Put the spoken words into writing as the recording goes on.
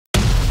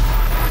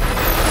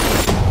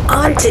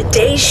On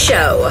today's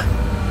show,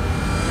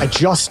 I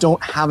just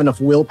don't have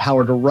enough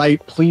willpower to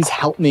write. Please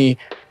help me.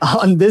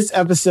 On this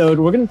episode,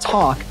 we're going to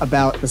talk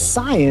about the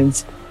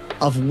science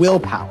of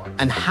willpower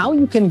and how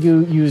you can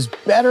use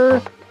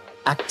better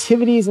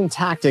activities and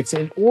tactics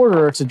in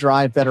order to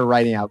drive better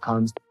writing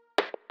outcomes.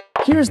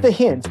 Here's the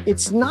hint.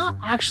 It's not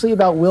actually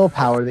about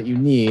willpower that you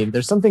need.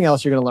 There's something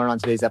else you're going to learn on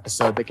today's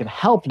episode that can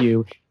help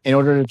you in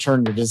order to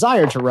turn your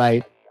desire to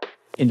write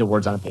into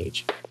words on a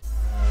page.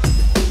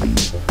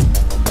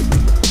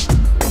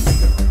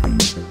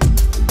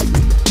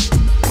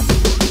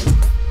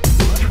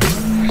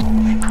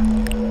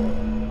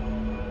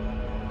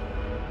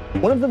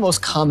 One of the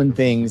most common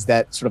things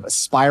that sort of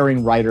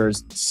aspiring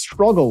writers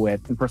struggle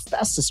with and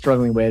profess to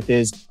struggling with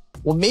is,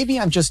 well, maybe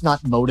I'm just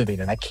not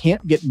motivated. I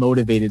can't get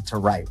motivated to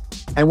write.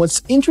 And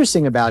what's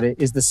interesting about it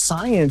is the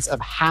science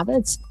of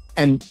habits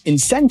and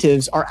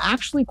incentives are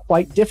actually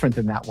quite different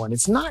than that one.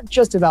 It's not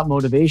just about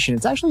motivation.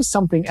 It's actually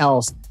something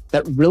else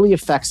that really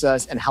affects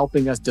us and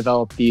helping us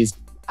develop these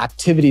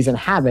activities and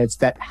habits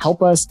that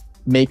help us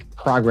make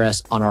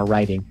progress on our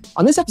writing.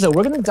 On this episode,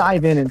 we're going to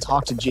dive in and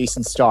talk to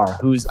Jason Starr,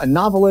 who's a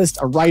novelist,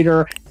 a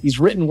writer. He's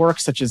written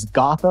works such as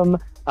Gotham,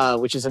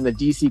 which is in the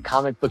DC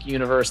comic book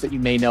universe that you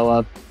may know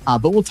of.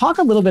 But we'll talk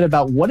a little bit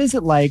about what is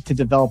it like to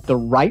develop the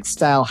right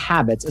style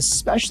habits,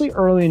 especially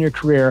early in your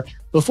career,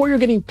 before you're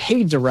getting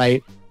paid to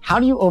write. How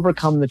do you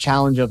overcome the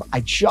challenge of, I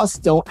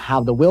just don't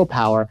have the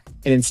willpower,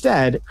 and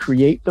instead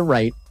create the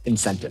right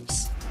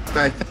incentives?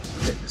 I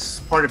think it's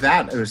part of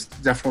that. It was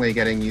definitely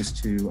getting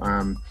used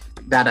to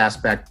that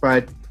aspect,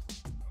 but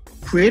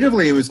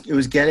creatively, it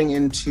was getting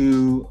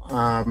into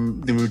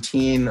the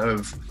routine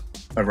of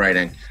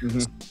writing.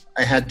 Mm-hmm. So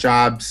I had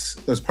jobs,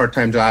 those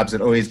part-time jobs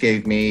that always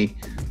gave me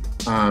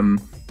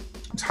time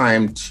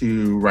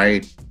to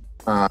write.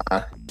 Part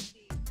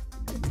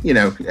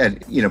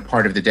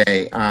of the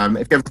day.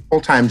 If you have a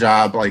full-time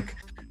job, like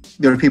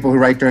there are people who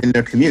write during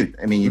their commute.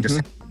 I mean, you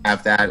just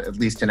have that at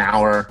least an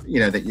hour.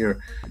 That you're,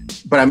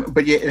 but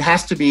it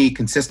has to be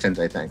consistent,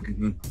 I think.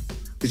 Mm-hmm.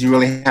 Because you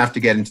really have to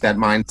get into that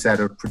mindset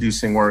of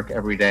producing work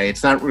every day.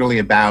 It's not really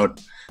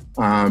about,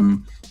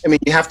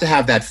 you have to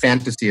have that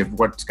fantasy of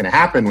what's going to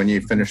happen when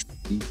you finish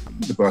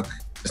the book.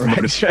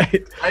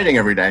 Right. Writing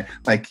every day.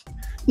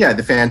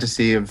 The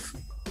fantasy of,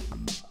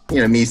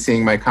 me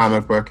seeing my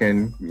comic book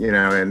in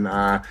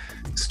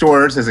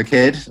stores as a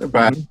kid.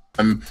 But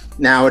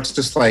now it's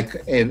just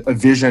like a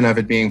vision of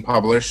it being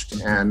published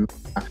and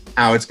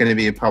how it's going to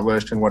be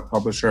published and what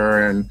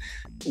publisher and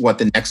what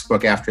the next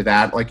book after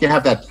that. Like you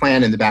have that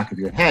plan in the back of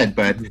your head,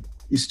 but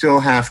you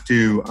still have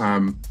to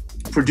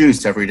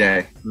produce every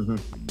day. Mm-hmm.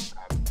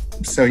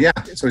 So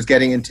it's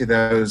getting into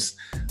those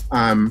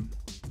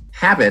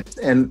habits.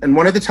 And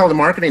one of the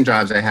telemarketing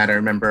jobs I had, I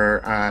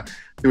remember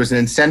there was an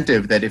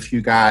incentive that if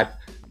you got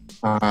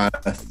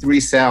 3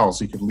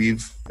 sales, you could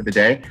leave for the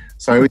day.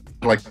 So I always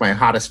like my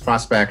hottest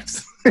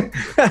prospects.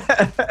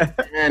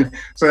 And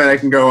so that I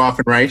can go off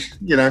and write,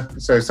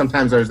 So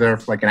sometimes I was there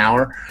for like an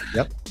hour.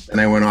 Yep. And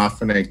I went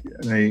off and I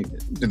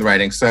did the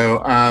writing.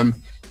 So,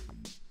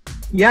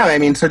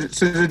 so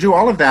to do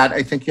all of that,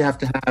 I think you have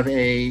to have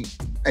I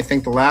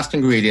think the last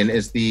ingredient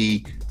is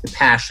the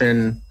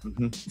passion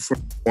for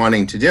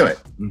wanting to do it.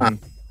 Mm-hmm.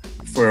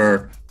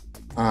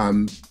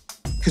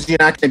 Because you're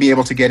not going to be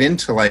able to get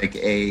into like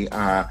a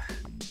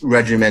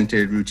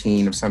regimented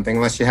routine of something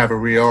unless you have a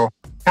real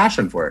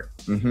passion for it.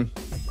 Mm-hmm.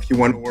 If you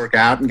want to work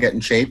out and get in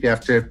shape, you have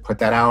to put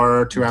that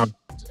hour or 2 hours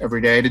every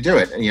day to do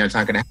it. And, it's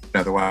not going to happen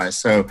otherwise.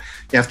 So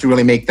you have to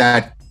really make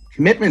that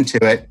commitment to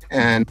it.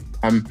 And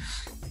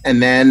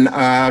then,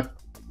 I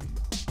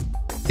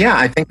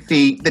think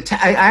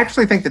I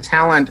actually think the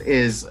talent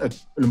is an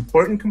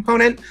important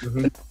component, but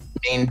not the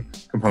main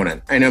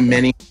component. I know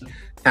many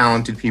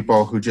talented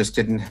people who just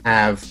didn't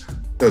have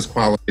those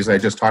qualities I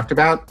just talked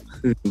about,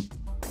 who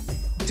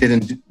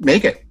didn't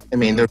make it. I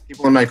mean, there are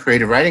people in my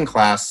creative writing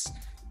class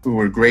who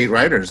were great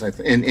writers. At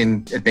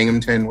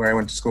Binghamton, where I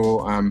went to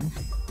school,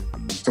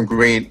 some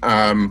great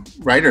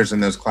writers in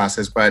those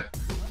classes, but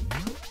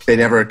they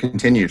never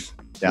continued.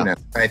 Yeah.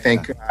 I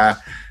think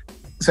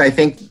so. I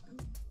think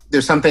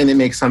there's something that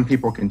makes some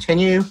people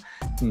continue,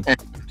 and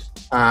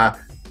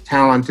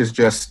talent is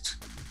just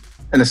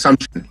an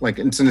assumption. Like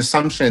it's an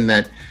assumption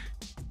that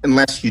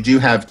unless you do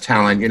have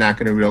talent, you're not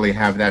going to really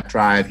have that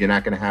drive. You're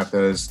not going to have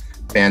those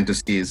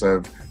fantasies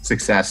of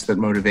success that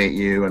motivate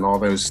you and all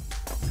those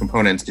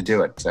components to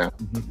do it. So.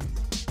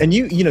 And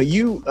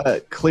you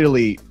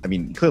clearly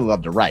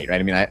love to write, right?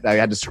 I mean, I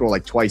had to scroll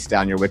like twice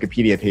down your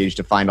Wikipedia page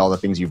to find all the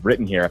things you've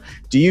written here.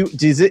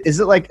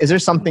 Is there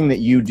something that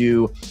you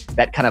do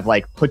that kind of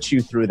like puts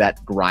you through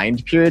that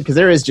grind period? Because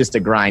there is just a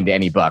grind to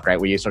any book, right?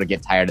 Where you sort of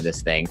get tired of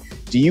this thing.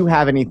 Do you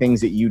have any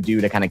things that you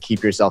do to kind of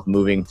keep yourself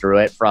moving through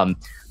it from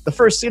the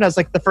first, it's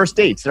like the first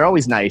dates, they're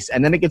always nice.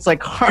 And then it gets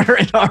like harder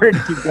and harder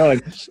to keep going.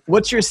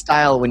 What's your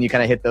style when you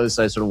kind of hit those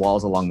sort of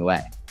walls along the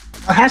way?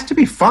 It has to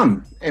be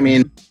fun. I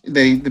mean,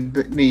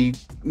 the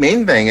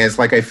main thing is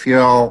like, I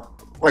feel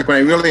like when I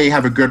really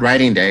have a good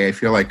writing day, I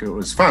feel like it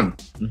was fun.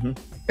 Mm-hmm.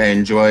 I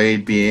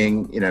enjoyed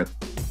being,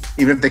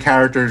 even if the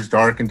character is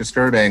dark and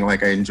disturbing,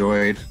 like I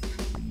enjoyed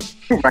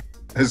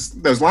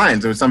those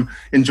lines. There was some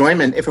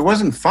enjoyment. If it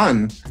wasn't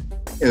fun,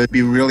 it would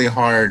be really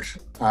hard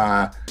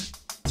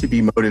to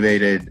be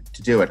motivated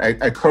to do it.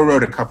 I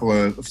co-wrote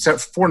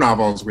 4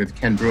 novels with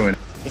Ken Bruin.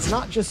 It's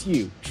not just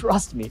you,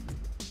 trust me.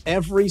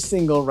 Every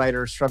single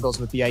writer struggles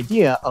with the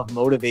idea of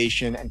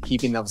motivation and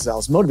keeping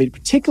themselves motivated,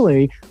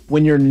 particularly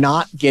when you're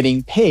not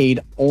getting paid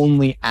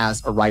only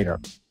as a writer.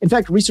 In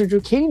fact, researcher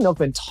Katie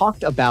Milkman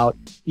talked about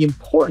the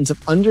importance of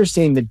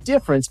understanding the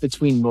difference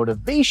between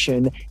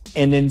motivation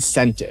and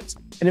incentives.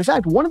 And in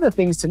fact, one of the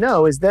things to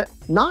know is that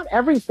not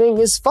everything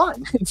is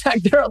fun. In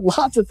fact, there are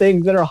lots of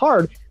things that are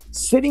hard.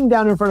 Sitting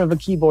down in front of a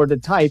keyboard to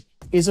type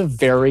is a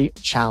very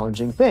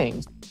challenging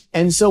thing.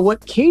 And so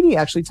what Katie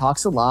actually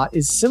talks a lot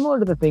is similar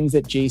to the things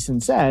that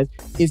Jason said,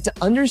 is to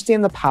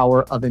understand the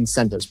power of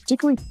incentives,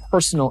 particularly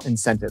personal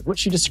incentives. What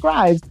she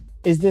describes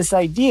is this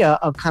idea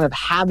of kind of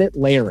habit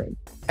layering.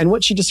 And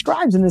what she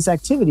describes in this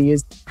activity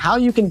is how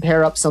you can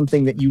pair up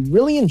something that you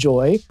really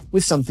enjoy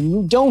with something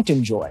you don't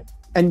enjoy,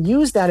 and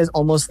use that as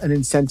almost an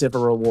incentive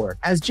or reward.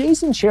 As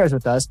Jason shares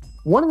with us,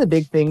 one of the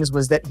big things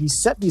was that he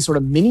set these sort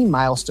of mini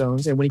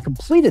milestones, and when he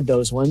completed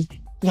those ones,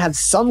 he had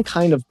some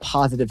kind of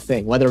positive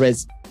thing, whether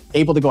it's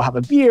able to go have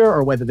a beer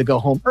or whether to go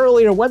home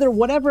early or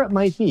whatever it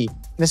might be.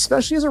 And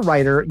especially as a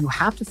writer, you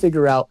have to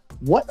figure out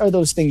what are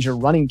those things you're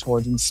running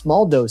towards in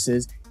small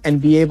doses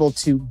and be able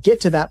to get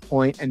to that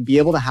point and be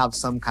able to have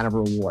some kind of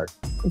reward.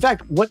 In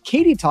fact, what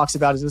Katie talks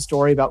about is a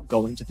story about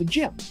going to the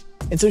gym.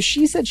 And so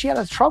she said she had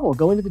a trouble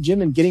going to the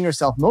gym and getting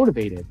herself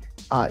motivated.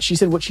 She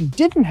said what she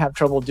didn't have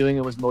trouble doing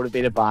and was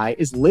motivated by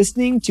is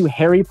listening to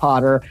Harry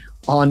Potter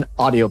on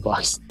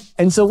audiobooks.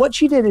 And so what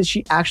she did is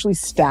she actually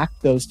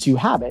stacked those two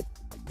habits.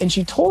 And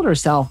she told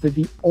herself that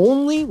the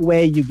only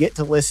way you get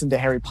to listen to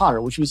Harry Potter,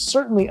 which was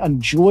certainly a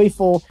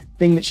joyful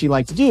thing that she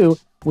liked to do,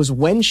 was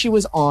when she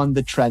was on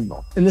the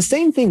treadmill. And the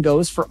same thing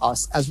goes for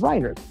us as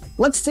writers.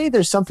 Let's say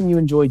there's something you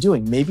enjoy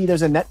doing. Maybe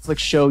there's a Netflix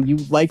show you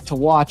like to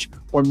watch,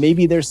 or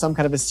maybe there's some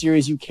kind of a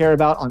series you care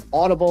about on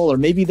Audible, or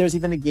maybe there's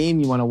even a game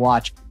you want to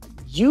watch.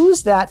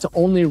 Use that to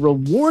only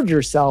reward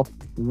yourself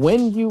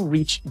when you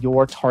reach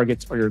your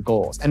targets or your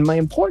goals. And my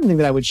important thing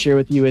that I would share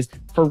with you is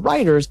for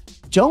writers,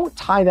 don't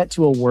tie that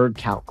to a word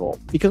count goal.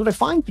 Because what I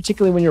find,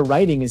 particularly when you're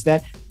writing, is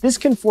that this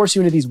can force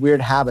you into these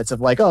weird habits of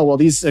like, oh, well,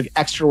 these are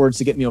extra words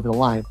to get me over the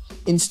line.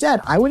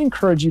 Instead, I would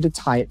encourage you to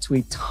tie it to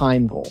a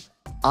time goal.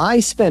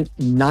 I spent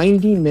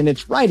 90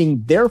 minutes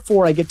writing,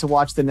 therefore I get to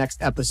watch the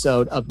next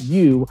episode of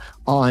You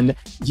on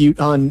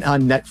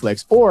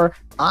Netflix. Or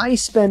I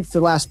spent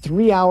the last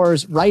 3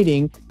 hours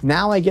writing,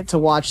 now I get to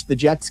watch the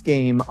Jets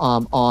game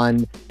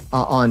on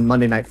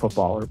Monday Night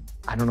Football. Or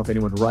I don't know if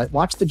anyone would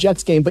watch the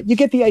Jets game, but you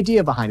get the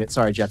idea behind it.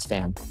 Sorry, Jets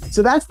fan.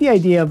 So that's the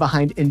idea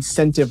behind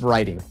incentive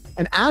writing.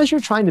 And as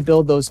you're trying to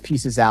build those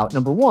pieces out,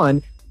 number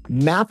one,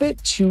 map it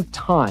to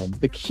time.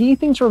 The key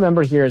thing to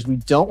remember here is we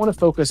don't want to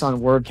focus on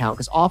word count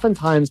because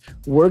oftentimes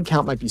word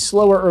count might be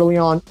slower early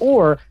on,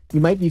 or you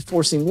might be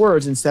forcing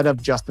words instead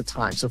of just the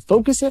time. So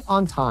focus it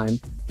on time.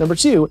 Number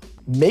two,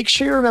 make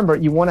sure you remember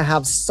you want to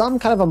have some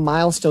kind of a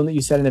milestone that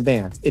you set in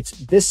advance. It's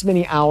this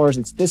many hours,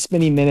 it's this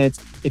many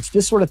minutes, it's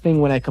this sort of thing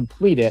when I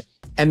complete it.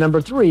 And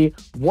number three,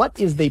 what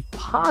is the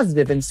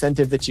positive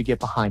incentive that you get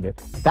behind it?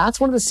 That's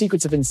one of the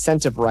secrets of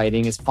incentive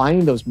writing, is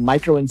finding those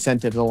micro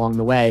incentives along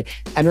the way.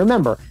 And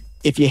remember,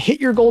 if you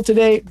hit your goal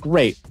today,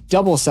 great,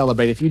 double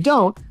celebrate. If you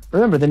don't,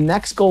 remember the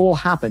next goal will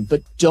happen,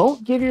 but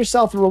don't give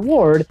yourself a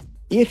reward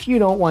if you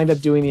don't wind up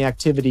doing the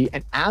activity.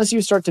 And as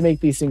you start to make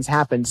these things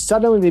happen,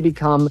 suddenly they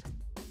become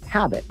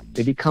habit.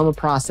 They become a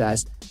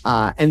process.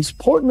 And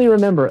importantly,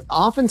 remember,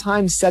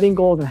 oftentimes setting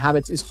goals and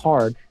habits is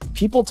hard.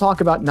 People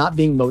talk about not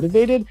being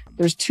motivated.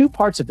 There's two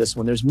parts of this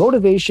one. There's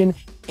motivation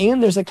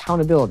and there's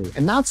accountability.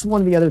 And that's one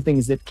of the other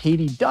things that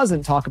Katie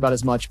doesn't talk about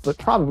as much, but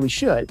probably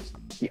should.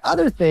 The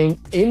other thing,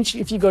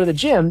 if you go to the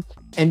gym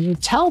and you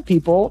tell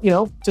people,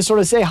 to sort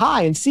of say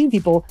hi and see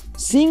people,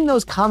 seeing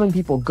those common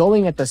people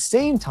going at the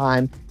same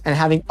time and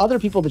having other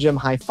people at the gym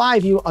high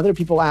five you, other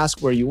people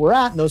ask where you were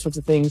at, and those sorts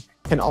of things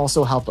can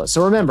also help us.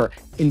 So remember,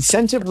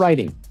 incentive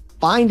writing.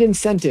 Find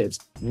incentives.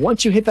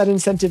 Once you hit that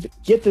incentive,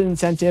 get the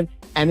incentive.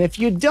 And if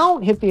you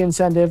don't hit the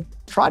incentive,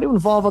 try to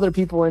involve other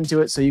people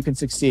into it so you can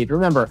succeed.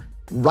 Remember,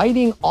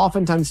 writing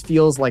oftentimes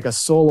feels like a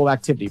solo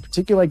activity,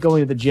 particularly like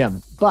going to the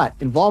gym, but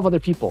involve other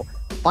people.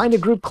 Find a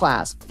group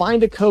class,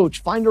 find a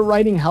coach, find a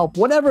writing help,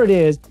 whatever it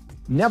is,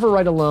 never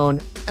write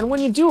alone. And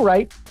when you do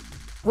write,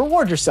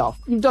 reward yourself.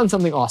 You've done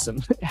something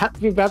awesome.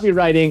 Happy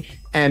writing.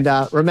 And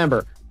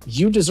remember,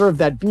 you deserve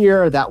that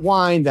beer, that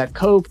wine, that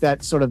Coke,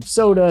 that sort of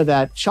soda,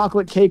 that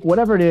chocolate cake,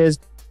 whatever it is,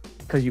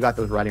 because you got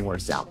those writing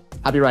words down.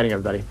 Happy writing,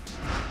 everybody.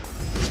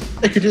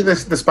 I could do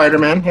this, the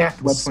Spider-Man. Yeah.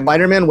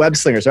 Spider-Man web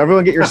slingers. So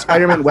everyone get your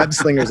Spider-Man web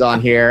slingers on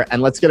here.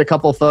 And let's get a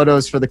couple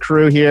photos for the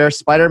crew here.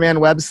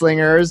 Spider-Man web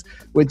slingers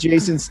with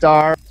Jason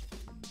Starr.